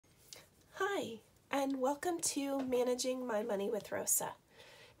Hi, and welcome to Managing My Money with Rosa.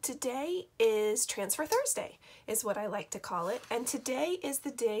 Today is Transfer Thursday, is what I like to call it, and today is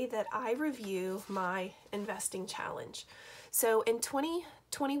the day that I review my investing challenge. So in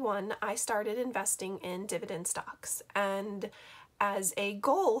 2021, I started investing in dividend stocks, and as a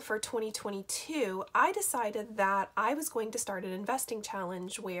goal for 2022, I decided that I was going to start an investing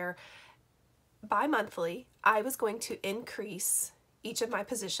challenge where bi-monthly I was going to increase each of my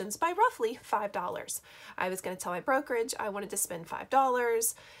positions by roughly $5. I was going to tell my brokerage I wanted to spend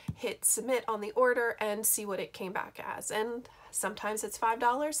 $5, hit submit on the order, and see what it came back as. And sometimes it's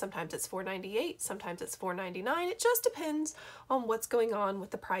 $5, sometimes it's $4.98, sometimes it's $4.99. It just depends on what's going on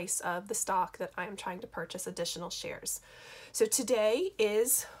with the price of the stock that I'm trying to purchase additional shares. So today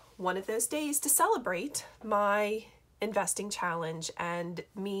is one of those days to celebrate my investing challenge and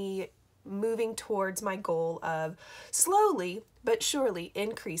me moving towards my goal of slowly but surely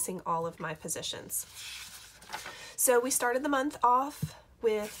increasing all of my positions. So we started the month off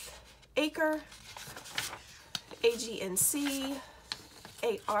with Acre, AGNC,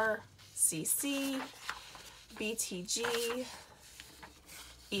 ARCC, BTG,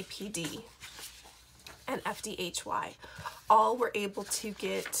 EPD, and FDHY. All were able to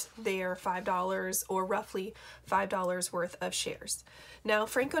get their $5 or roughly $5 worth of shares. Now,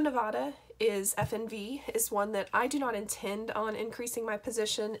 Franco-Nevada is FNV, is one that I do not intend on increasing my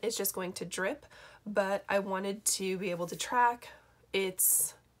position. It's just going to drip, but I wanted to be able to track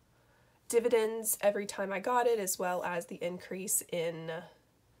its dividends every time I got it, as well as the increase in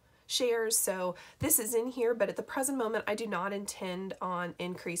shares. So this is in here, but at the present moment, I do not intend on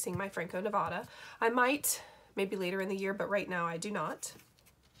increasing my Franco-Nevada. I might maybe later in the year, but right now I do not.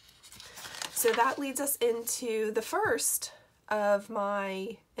 So that leads us into the first of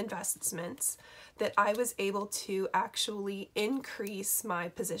my investments that I was able to actually increase my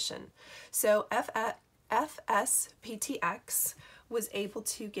position. So FSPTX was able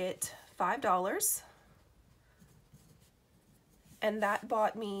to get $5, and that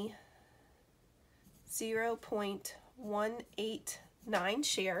bought me 0.189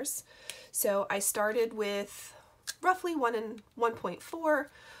 shares. So I started with roughly 1.4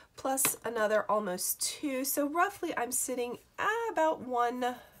 plus another almost 2. So roughly I'm sitting at about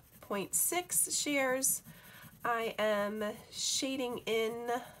 1.6 shares. I am shading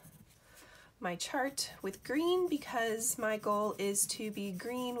in my chart with green because my goal is to be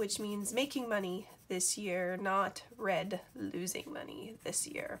green, which means making money this year, not red, losing money this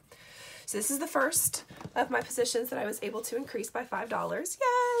year. So this is the first of my positions that I was able to increase by $5.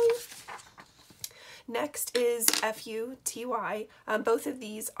 Yay! Next is FUTY. Both of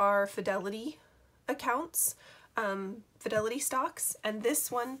these are Fidelity accounts, Fidelity stocks, and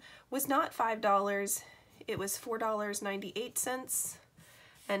this one was not $5, it was $4.98,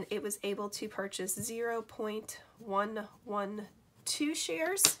 and it was able to purchase 0.112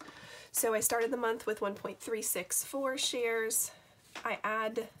 shares. So I started the month with 1.364 shares. I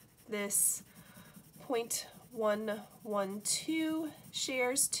add this 0.112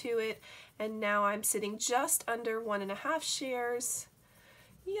 shares to it, and now I'm sitting just under 1.5 shares.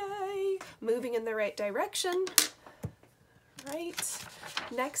 Yay! Moving in the right direction. Right.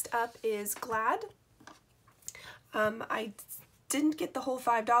 Next up is Glad. I didn't get the whole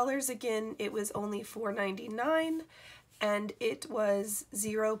 $5 again. It was only $4.99, and it was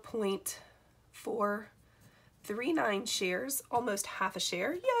 0.439 shares, almost half a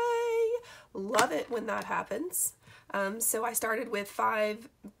share. Yay! Love it when that happens. So I started with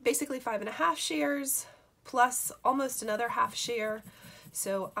basically 5.5 shares plus almost another half share.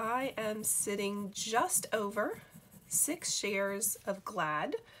 So I am sitting just over 6 shares of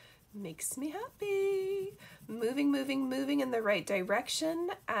Glad. Makes me happy. Moving in the right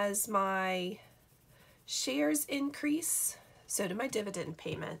direction as my shares increase. So do my dividend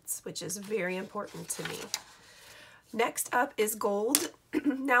payments, which is very important to me. Next up is gold.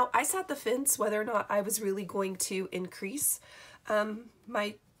 Now, I sat the fence whether or not I was really going to increase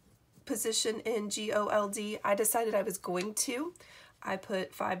my position in GOLD. I decided I was going to. I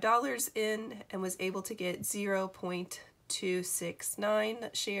put $5 in and was able to get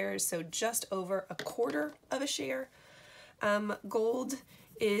 0.269 shares, so just over a quarter of a share. Gold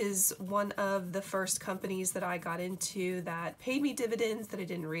is one of the first companies that I got into that paid me dividends that I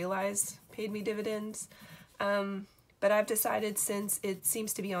didn't realize paid me dividends. But I've decided, since it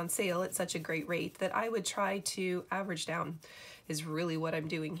seems to be on sale at such a great rate, that I would try to average down, is really what I'm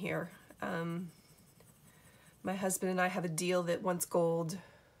doing here. My husband and I have a deal that once gold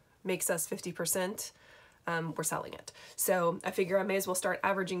makes us 50%, we're selling it. So I figure I may as well start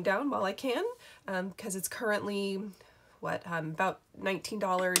averaging down while I can, because it's currently what, about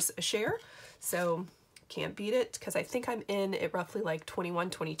 $19 a share. So can't beat it, because I think I'm in at roughly like 21,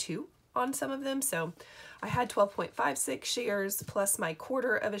 22 on some of them. So I had 12.56 shares plus my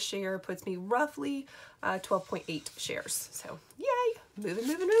quarter of a share puts me roughly 12.8 shares. So yay, moving,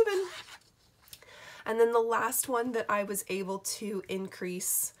 moving, moving. And then the last one that I was able to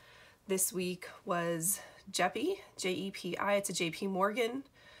increase this week was JEPI, J-E-P-I. It's a JP Morgan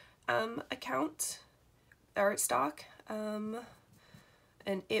account or stock, and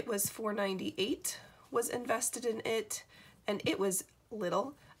it was $4.98 was invested in it, and it was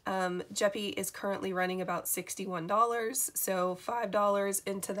little. JEPI is currently running about $61, so $5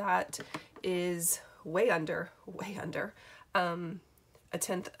 into that is way under a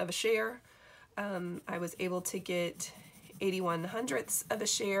tenth of a share. I was able to get 81 hundredths of a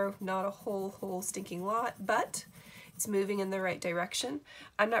share, not a whole stinking lot, but it's moving in the right direction.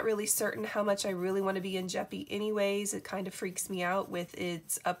 I'm not really certain how much I really want to be in JEPI anyways. It kind of freaks me out with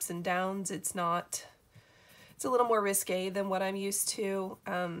its ups and downs. It's a little more risque than what I'm used to.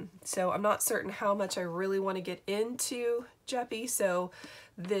 So I'm not certain how much I really want to get into JEPI. So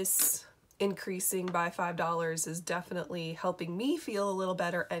this increasing by $5 is definitely helping me feel a little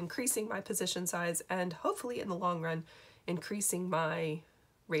better, increasing my position size, and hopefully in the long run, increasing my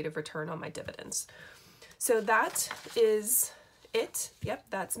rate of return on my dividends. So that is it. Yep,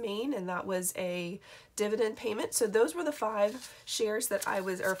 that's Maine, and that was a dividend payment. So those were the 5 shares that I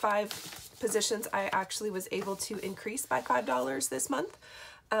was, or 5 positions I actually was able to increase by $5 this month.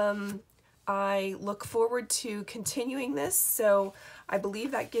 I look forward to continuing this. So I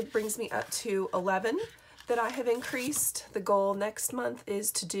believe that brings me up to 11 that I have increased. The goal next month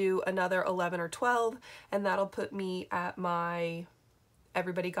is to do another 11 or 12, and that'll put me at my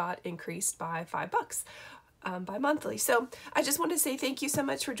everybody got increased by $5 bi-monthly. So I just want to say thank you so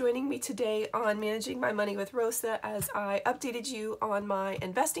much for joining me today on Managing My Money with Rosa as I updated you on my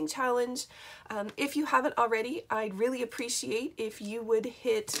investing challenge. If you haven't already, I'd really appreciate if you would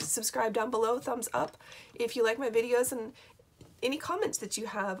hit subscribe down below, thumbs up if you like my videos, and any comments that you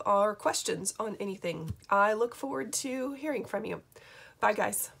have or questions on anything. I look forward to hearing from you. Bye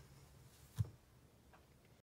guys.